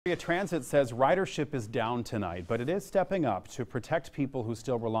Area Transit says ridership is down tonight, but it is stepping up to protect people who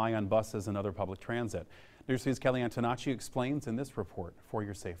still rely on buses and other public transit. News 3's Kelly Antonacci explains in this report for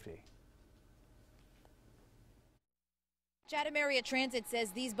your safety. Chatham Area Transit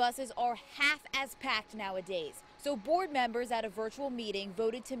says these buses are half as packed nowadays. So board members at a virtual meeting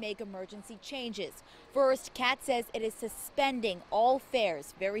voted to make emergency changes. First, CAT says it is suspending all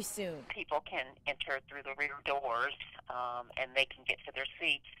fares very soon. People can enter through the rear doors and they can get to their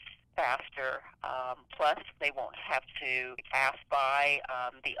seats faster. Plus, they won't have to pass by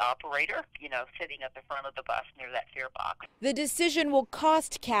the operator, sitting at the front of the bus near that fare box. The decision will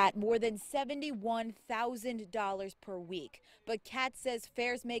cost CAT more than $71,000 per week. But CAT says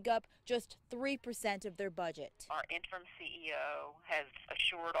fares make up just 3% of their budget. Our interim CEO has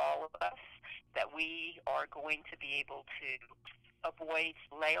assured all of us that we are going to be able to avoid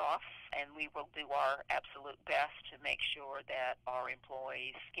layoffs, and we will do our absolute best to make sure that our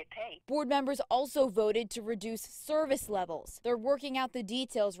employees get paid. Board members also voted to reduce service levels. They're working out the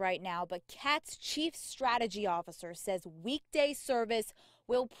details right now, but CAT's chief strategy officer says weekday service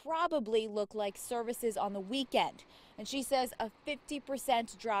will probably look like services on the weekend. And she says a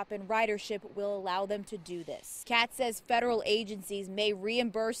 50% drop in ridership will allow them to do this. CAT says federal agencies may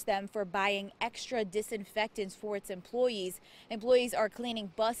reimburse them for buying extra disinfectants for its employees. Employees are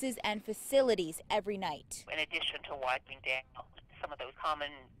cleaning buses and facilities every night. In addition to wiping down some of those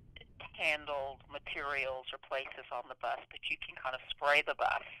common handled materials or places on the bus, but you can kind of spray the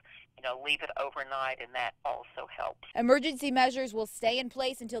bus, leave it overnight, and that also helps. Emergency measures will stay in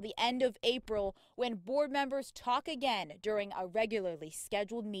place until the end of April, when board members talk again during a regularly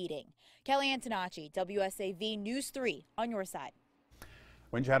scheduled meeting. Kelly Antonacci, WSAV News 3 on your side.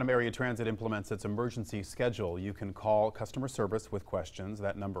 When Chatham Area Transit implements its emergency schedule, you can call customer service with questions.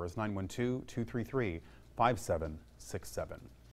 That number is 912-233-5767.